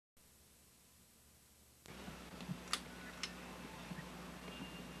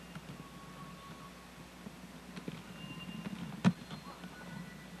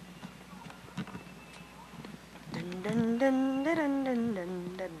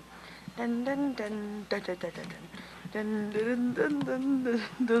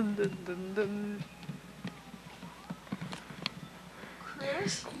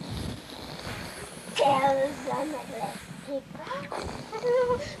Chris?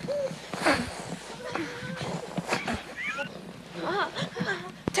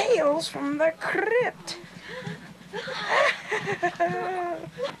 Tales from the Crypt.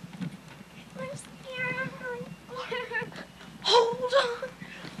 Hold on.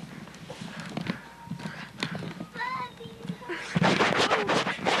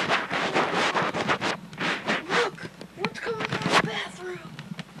 Look, what's coming from the bathroom?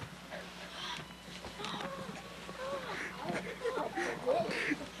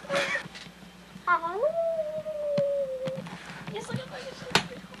 Yes, look up like it's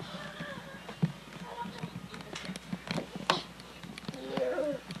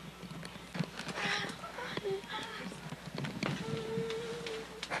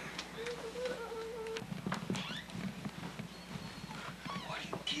What are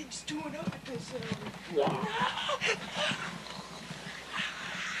you kids doing up at this hour? Yeah.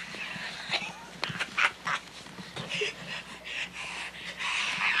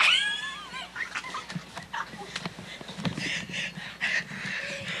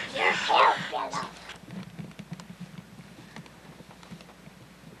 Your hair fell off.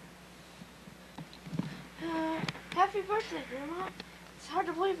 Happy birthday, Grandma. It's hard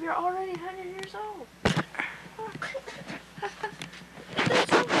to believe you're already 100 years old.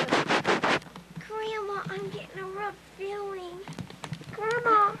 Grandma, I'm getting a rough feeling.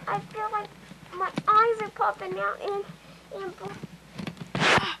 Grandma, I feel like my eyes are popping out and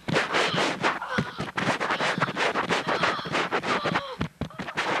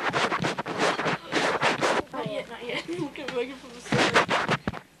Not yet, not yet. We're gonna make it from the side.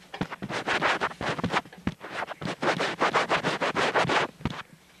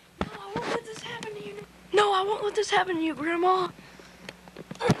 No, I won't let this happen to you. No, I won't let this happen to you, Grandma.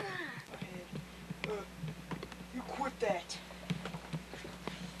 You quit that.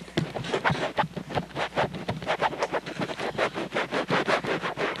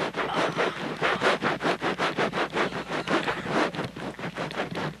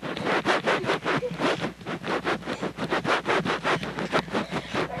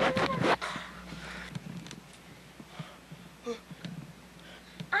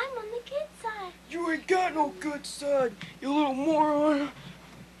 I'm on the good side. You ain't got no good side, you little moron.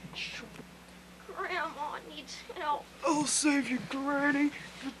 Grandma needs help. I'll save you, Granny.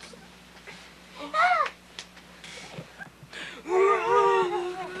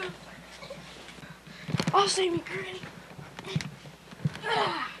 I'll save me, Granny.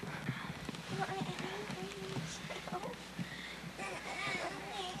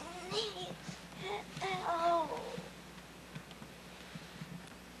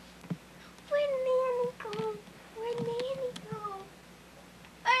 Where'd Nanny go? Where'd Nanny go?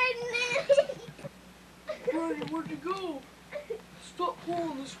 Where'd Nanny? Granny, where'd you go? Stop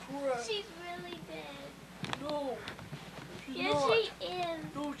pulling this crap. She's really dead. No, she's Yes, not. she is.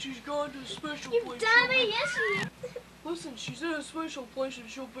 No, she's gone to a special You place. dummy, yes she is. Listen, she's in a special place and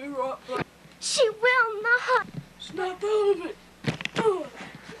she'll be right back. She will not. Snap out of it.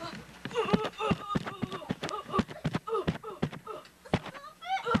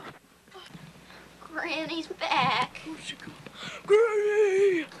 Granny's back. Where'd she go?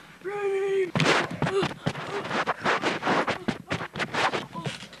 Granny! Granny!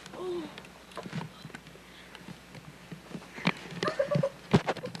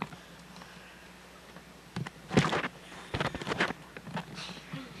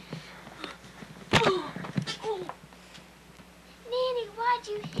 Nanny, why'd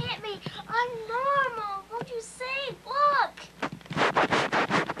you hit me? I'm normal. Won't you see? Look.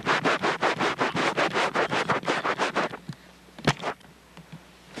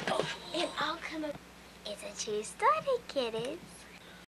 And I'll come up. It's a true story, kiddies.